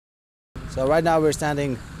So right now we're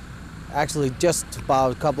standing actually just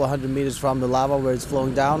about a couple of 100 meters from the lava where it's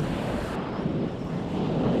flowing down.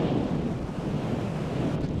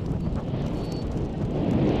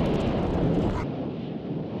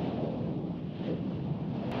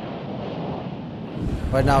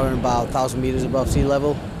 Right now we're about 1,000 meters above sea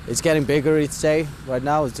level. It's getting bigger each day. Right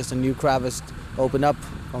now it's just a new crevice open up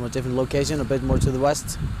from a different location, a bit more to the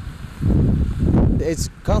west. It's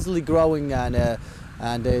constantly growing and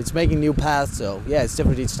it's making new paths, so yeah, it's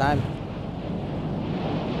different each time.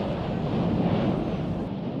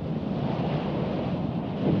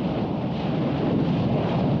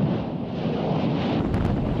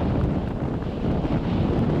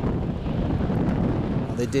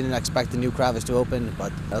 They didn't expect the new crevice to open,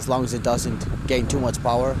 but as long as it doesn't gain too much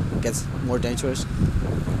power, it gets more dangerous.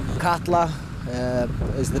 Katla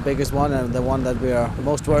is the biggest one and the one that we are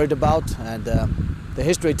most worried about, and the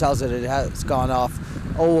history tells that it has gone off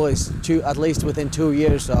always at least within 2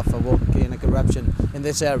 years of a volcanic eruption in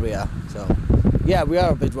this area. So yeah, we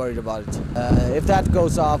are a bit worried about it. If that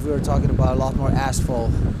goes off, we're talking about a lot more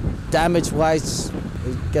ashfall. Damage-wise,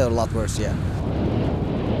 it get a lot worse, yeah.